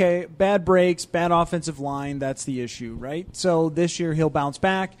thought, okay, bad breaks, bad offensive line, that's the issue, right? So this year he'll bounce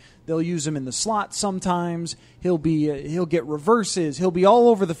back. They'll use him in the slot sometimes. He'll get reverses. He'll be all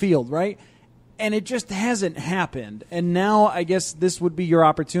over the field, right? And it just hasn't happened. And now I guess this would be your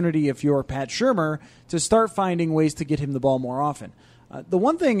opportunity if you're Pat Shurmur to start finding ways to get him the ball more often. The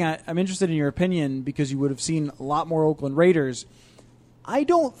one thing I'm interested in your opinion, because you would have seen a lot more Oakland Raiders, I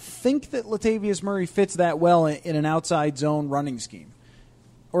don't think that Latavius Murray fits that well in an outside zone running scheme.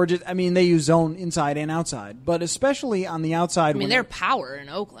 Or they use zone inside and outside, but especially on the outside. I mean, they're power in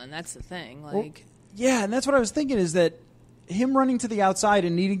Oakland. That's the thing. Yeah, and that's what I was thinking is that him running to the outside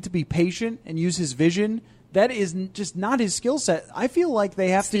and needing to be patient and use his vision, that is just not his skill set. I feel like they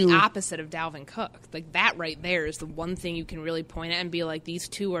have the opposite of Dalvin Cook. That right there is the one thing you can really point at and be like, these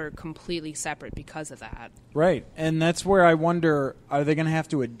two are completely separate because of that. Right, and that's where I wonder, are they going to have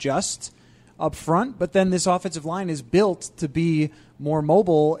to adjust up front? But then this offensive line is built to be more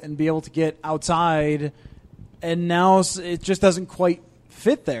mobile and be able to get outside, and now it just doesn't quite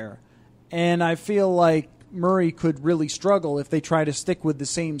fit there. And I feel like Murray could really struggle if they try to stick with the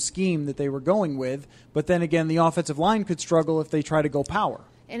same scheme that they were going with. But then again, the offensive line could struggle if they try to go power.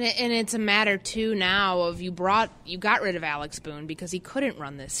 And it's a matter, too, now of you got rid of Alex Boone because he couldn't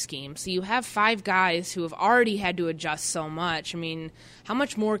run this scheme. So you have 5 guys who have already had to adjust so much. I mean, how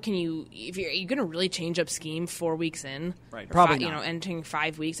much more can you – if you're going to really change up scheme 4 weeks in? Right, probably not. You know, entering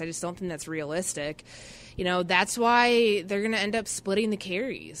 5 weeks. I just don't think that's realistic. You know, that's why they're going to end up splitting the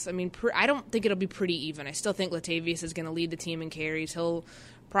carries. I mean, I don't think it'll be pretty even. I still think Latavius is going to lead the team in carries. He'll –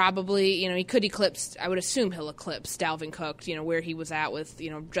 probably, you know, he could eclipse. I would assume he'll eclipse Dalvin Cook. You know, where he was at with,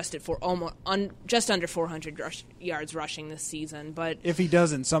 you know, just under 400 yards rushing this season. But if he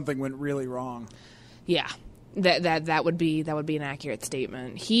doesn't, something went really wrong. Yeah, that would be an accurate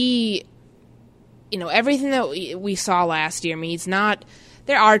statement. He, you know, everything that we saw last year. I mean, he's not.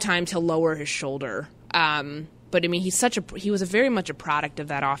 There are times he'll lower his shoulder. But I mean, he was very much a product of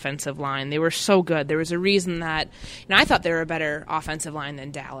that offensive line. They were so good. There was a reason that, you know, I thought they were a better offensive line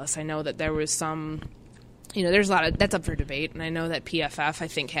than Dallas. I know that there was some, you know, there's a lot of that's up for debate, and I know that PFF I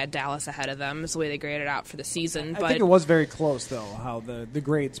think had Dallas ahead of them is the way they graded out for the season. I think it was very close though how the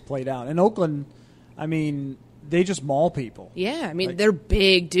grades played out. In Oakland, I mean, they just maul people. Yeah, I mean, they're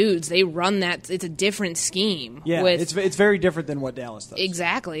big dudes. They run that. It's a different scheme. Yeah, it's very different than what Dallas does.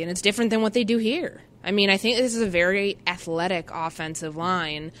 Exactly, and it's different than what they do here. I mean, I think this is a very athletic offensive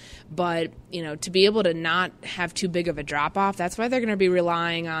line, but, you know, to be able to not have too big of a drop-off, that's why they're going to be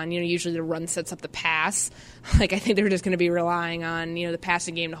relying on, you know, usually the run sets up the pass. Like, I think they're just going to be relying on, you know, the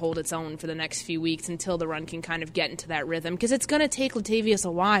passing game to hold its own for the next few weeks until the run can kind of get into that rhythm, because it's going to take Latavius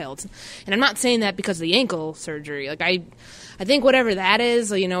a while. And I'm not saying that because of the ankle surgery. Like, I think whatever that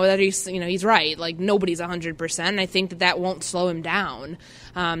is, you know, that he's right. Like, nobody's 100%. I think that won't slow him down.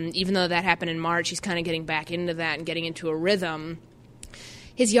 Even though that happened in March, he's kind of getting back into that and getting into a rhythm.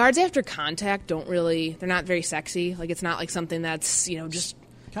 His yards after contact they're not very sexy. Like, it's not like something that's, you know, just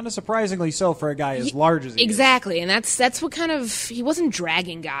kind of surprisingly so for a guy as large as he exactly. Is. And that's what kind of, he wasn't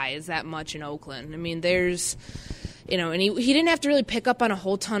dragging guys that much in Oakland. I mean, there's, you know, and he didn't have to really pick up on a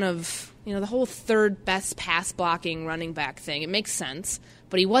whole ton of, you know, the whole third best pass blocking running back thing. It makes sense.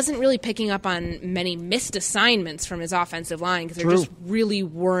 But he wasn't really picking up on many missed assignments from his offensive line because there just really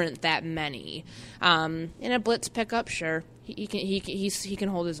weren't that many. In a blitz pickup, sure, he can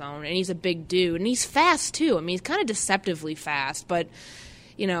hold his own, and he's a big dude, and he's fast too. I mean, he's kind of deceptively fast, but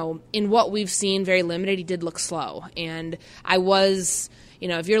you know, in what we've seen, very limited. He did look slow, and I was. You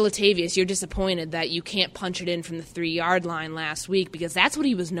know, if you're Latavius, you're disappointed that you can't punch it in from the 3-yard line last week because that's what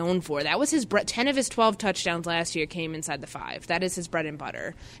he was known for. That was his 10 of his 12 touchdowns last year came inside the 5. That is his bread and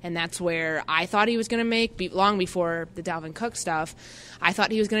butter, and that's where I thought he was going to make long before the Dalvin Cook stuff. I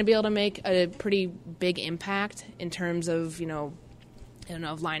thought he was going to be able to make a pretty big impact in terms of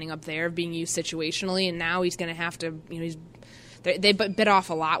of lining up there, of being used situationally, and now he's going to have to. You know, they bit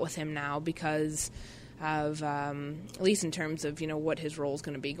off a lot with him now because of at least in terms of, you know, what his role is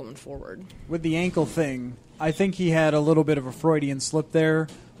going to be going forward. With the ankle thing, I think he had a little bit of a Freudian slip there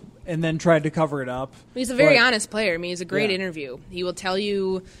and then tried to cover it up. He's a very honest player. I mean, he's a great interview. He will tell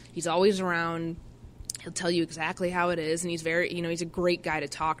you he's always around. He'll tell you exactly how it is, and he's very, you know, he's a great guy to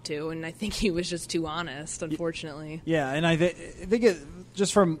talk to, and I think he was just too honest, unfortunately. Yeah, and I think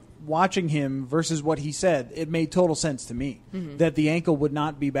just from watching him versus what he said, it made total sense to me that the ankle would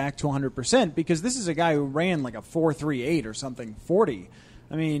not be back to 100% because this is a guy who ran like a 4.38 or something, 40.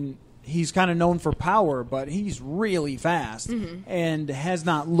 I mean, he's kind of known for power, but he's really fast and has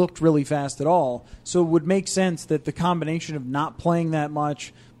not looked really fast at all. So it would make sense that the combination of not playing that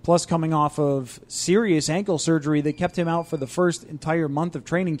much plus coming off of serious ankle surgery that kept him out for the first entire month of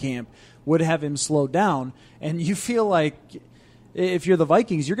training camp would have him slowed down. And you feel like if you're the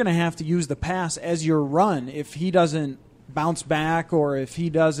Vikings, you're going to have to use the pass as your run if he doesn't bounce back or if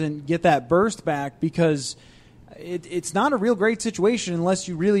he doesn't get that burst back because it's not a real great situation unless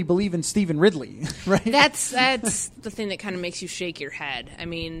you really believe in Stephen Ridley, right? That's the thing that kind of makes you shake your head. I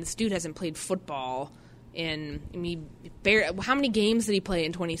mean, this dude hasn't played football how many games did he play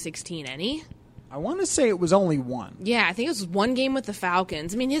in 2016? Any? I want to say it was only one. Yeah, I think it was one game with the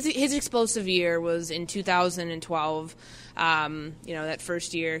Falcons. I mean, his explosive year was in 2012. That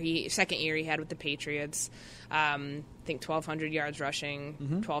second year he had with the Patriots. I think 1,200 yards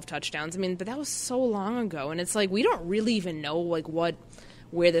rushing, 12 touchdowns. I mean, but that was so long ago, and it's like we don't really even know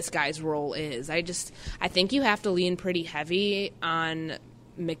where this guy's role is. I think you have to lean pretty heavy on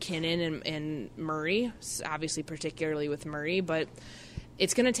McKinnon and Murray, obviously particularly with Murray, but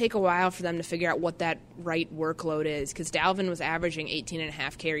it's going to take a while for them to figure out what that right workload is because Dalvin was averaging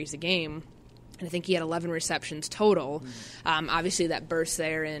 18.5 carries a game, and I think he had 11 receptions total. Obviously, that burst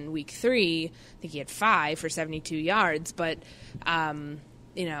there in week 3. I think he had 5 for 72 yards, but,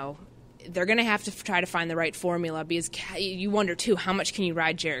 they're going to have to try to find the right formula because you wonder, too, how much can you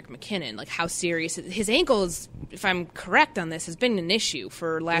ride Jerick McKinnon? Like, how serious? His ankle is, if I'm correct on this, has been an issue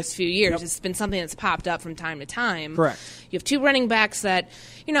for the last few years. Yep. It's been something that's popped up from time to time. Correct. You have 2 running backs that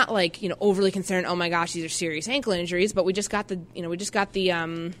you're not, like, overly concerned, oh, my gosh, these are serious ankle injuries, but we just got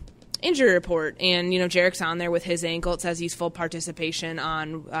the injury report, and Jerick's on there with his ankle. It says he's full participation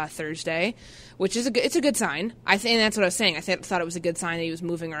on Thursday, which is it's a good sign. I think that's what I was saying. I thought it was a good sign that he was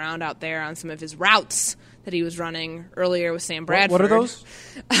moving around out there on some of his routes that he was running earlier with Sam Bradford. What are those?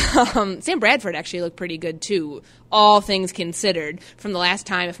 Sam Bradford actually looked pretty good too, all things considered. From the last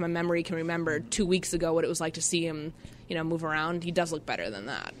time, if my memory can remember, 2 weeks ago, what it was like to see him move around, he does look better than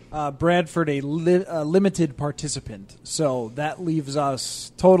that. Bradford, a limited participant, so that leaves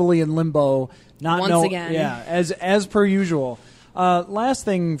us totally in limbo. Once again. Yeah, as per usual. Last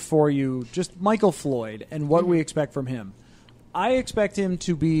thing for you, just Michael Floyd and what we expect from him. I expect him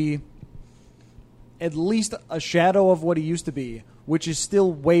to be at least a shadow of what he used to be, which is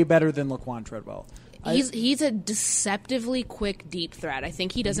still way better than Laquan Treadwell. He's a deceptively quick deep threat. I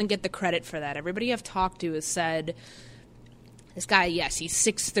think he doesn't get the credit for that. Everybody I've talked to has said, this guy, yes, he's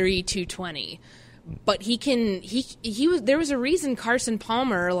 6'3", 220, but there was a reason Carson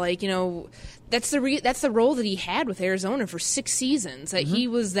Palmer, that's the role that he had with Arizona for 6 seasons, that he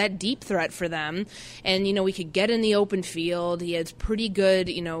was that deep threat for them, and we could get in the open field. He has pretty good,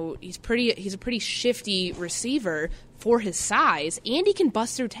 he's a pretty shifty receiver for his size, and he can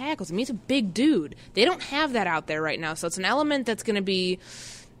bust through tackles. I mean, he's a big dude. They don't have that out there right now, so it's an element that's going to be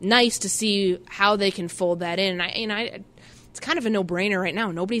nice to see how they can fold that in. It's kind of a no-brainer right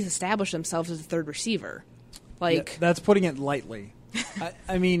now. Nobody's established themselves as a third receiver. That's putting it lightly.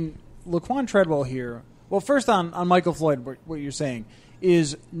 I mean, Laquan Treadwell here. Well, first on Michael Floyd, what you're saying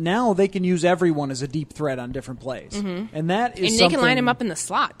is now they can use everyone as a deep threat on different plays, and that is. And they can line him up in the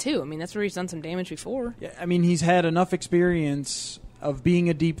slot too. I mean, that's where he's done some damage before. Yeah, I mean, he's had enough experience of being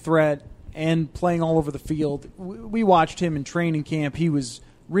a deep threat and playing all over the field. We watched him in training camp. He was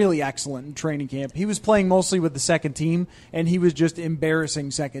really excellent in training camp. He was playing mostly with the second team, and he was just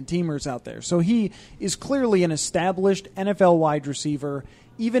embarrassing second-teamers out there. So he is clearly an established NFL wide receiver.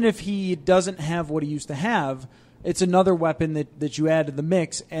 Even if he doesn't have what he used to have, it's another weapon that you add to the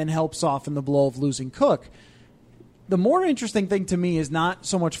mix and help soften the blow of losing Cook. The more interesting thing to me is not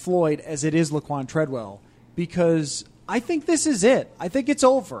so much Floyd as it is Laquan Treadwell, because I think this is it. I think it's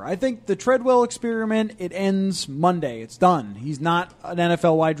over. I think the Treadwell experiment, it ends Monday. It's done. He's not an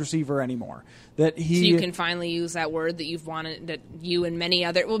NFL wide receiver anymore. So you can finally use that word that you've wanted, that you and many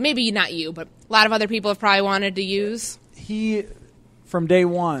other, well, maybe not you, but a lot of other people have probably wanted to use. He, from day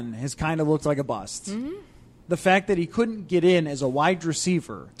one, has kind of looked like a bust. Mm-hmm. The fact that he couldn't get in as a wide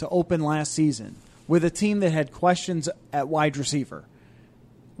receiver to open last season with a team that had questions at wide receiver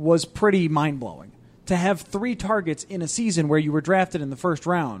was pretty mind-blowing. To have 3 targets in a season where you were drafted in the first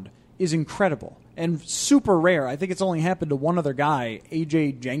round is incredible and super rare. I think it's only happened to one other guy,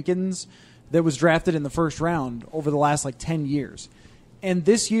 A.J. Jenkins, that was drafted in the first round over the last 10 years. And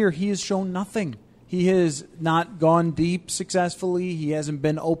this year he has shown nothing. He has not gone deep successfully. He hasn't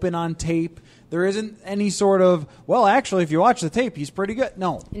been open on tape. There isn't any sort of, well, actually, if you watch the tape, he's pretty good.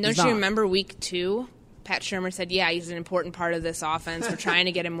 No, don't you remember week 2? Pat Shurmur said, yeah, he's an important part of this offense. We're trying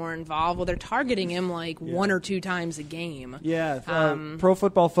to get him more involved. Well, they're targeting him 1 or 2 times a game. Yeah, Pro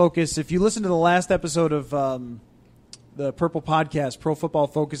Football Focus. If you listen to the last episode of the Purple Podcast, Pro Football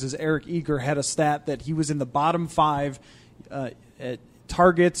Focus's Eric Eager had a stat that he was in the bottom 5 at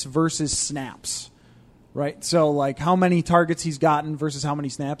targets versus snaps, right? So, how many targets he's gotten versus how many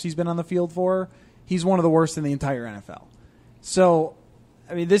snaps he's been on the field for, he's one of the worst in the entire NFL. So,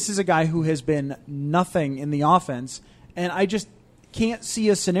 I mean, this is a guy who has been nothing in the offense, and I just can't see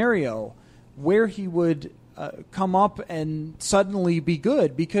a scenario where he would come up and suddenly be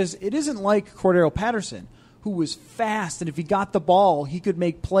good, because it isn't like Cordero Patterson, who was fast, and if he got the ball, he could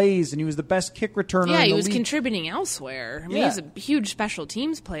make plays, and he was the best kick returner in the league. Yeah, he was contributing elsewhere. I mean, he's a huge special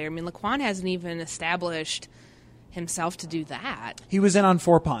teams player. I mean, Laquan hasn't even established himself to do that. He was in on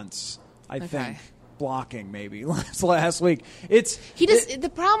 4 punts, I think. Blocking maybe last week.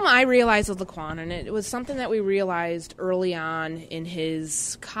 The problem I realized with Laquan, and it was something that we realized early on in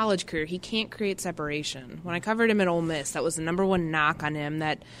his college career, he can't create separation. When I covered him at Ole Miss, that was the number one knock on him,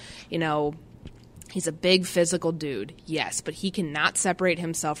 that he's a big physical dude, yes, but he cannot separate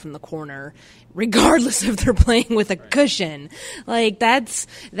himself from the corner regardless if they're playing with a cushion.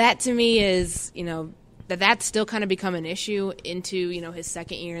 That to me is, that's still kind of become an issue into, his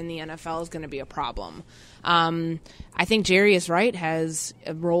second year in the NFL is going to be a problem. I think Jarius Wright has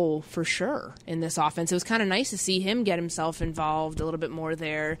a role for sure in this offense. It was kind of nice to see him get himself involved a little bit more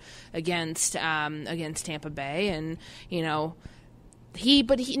there against Tampa Bay, and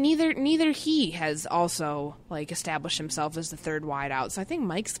neither he has also established himself as the third wideout. So I think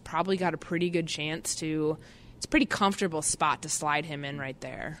Mike's probably got a pretty good chance to. It's a pretty comfortable spot to slide him in right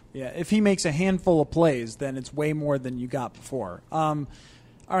there. Yeah, if he makes a handful of plays, then it's way more than you got before. All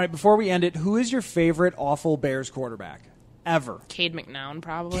right, before we end it, who is your favorite awful Bears quarterback ever? Cade McNown,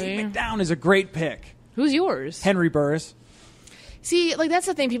 probably. Cade McNown is a great pick. Who's yours? Henry Burris. See, that's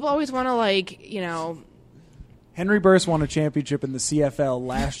the thing. People always want to, Henry Burris won a championship in the CFL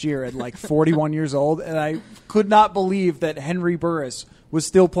last year at 41 years old, and I could not believe that Henry Burris was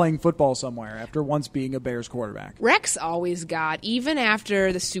still playing football somewhere after once being a Bears quarterback. Rex always got, even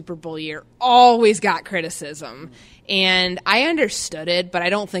after the Super Bowl year, always got criticism. And I understood it, but I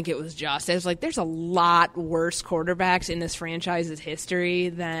don't think it was just. It was there's a lot worse quarterbacks in this franchise's history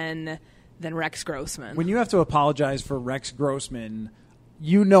than Rex Grossman. When you have to apologize for Rex Grossman,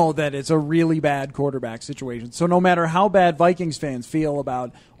 you know that it's a really bad quarterback situation. So no matter how bad Vikings fans feel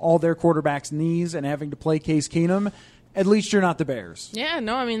about all their quarterbacks' knees and having to play Case Keenum, at least you're not the Bears. Yeah,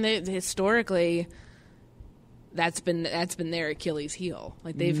 no, I mean, historically, that's been their Achilles heel.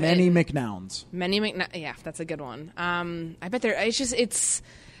 They've many had McNowns. Yeah, that's a good one. I bet it's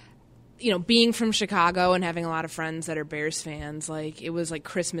being from Chicago and having a lot of friends that are Bears fans. It was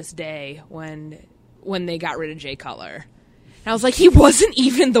Christmas Day when they got rid of Jay Cutler. And I was he wasn't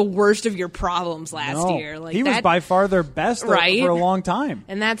even the worst of your problems last year. He was by far their best for a long time.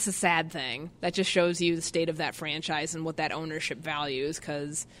 And that's the sad thing. That just shows you the state of that franchise and what that ownership values,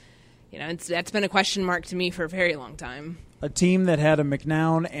 because that's been a question mark to me for a very long time. A team that had a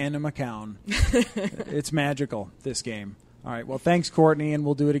McNown and a McCown. It's magical, this game. All right, well, thanks, Courtney, and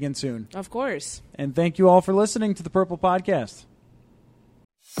we'll do it again soon. Of course. And thank you all for listening to the Purple Podcast.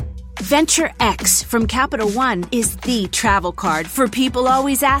 Venture X from Capital One is the travel card for people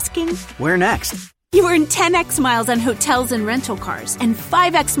always asking, where next? You earn 10x miles on hotels and rental cars, and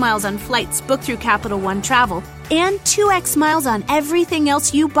 5x miles on flights booked through Capital One Travel, and 2x miles on everything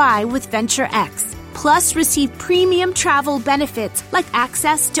else you buy with Venture X. Plus, receive premium travel benefits like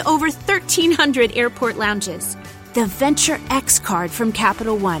access to over 1,300 airport lounges. The Venture X card from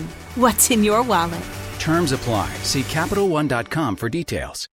Capital One. What's in your wallet? Terms apply. See CapitalOne.com for details.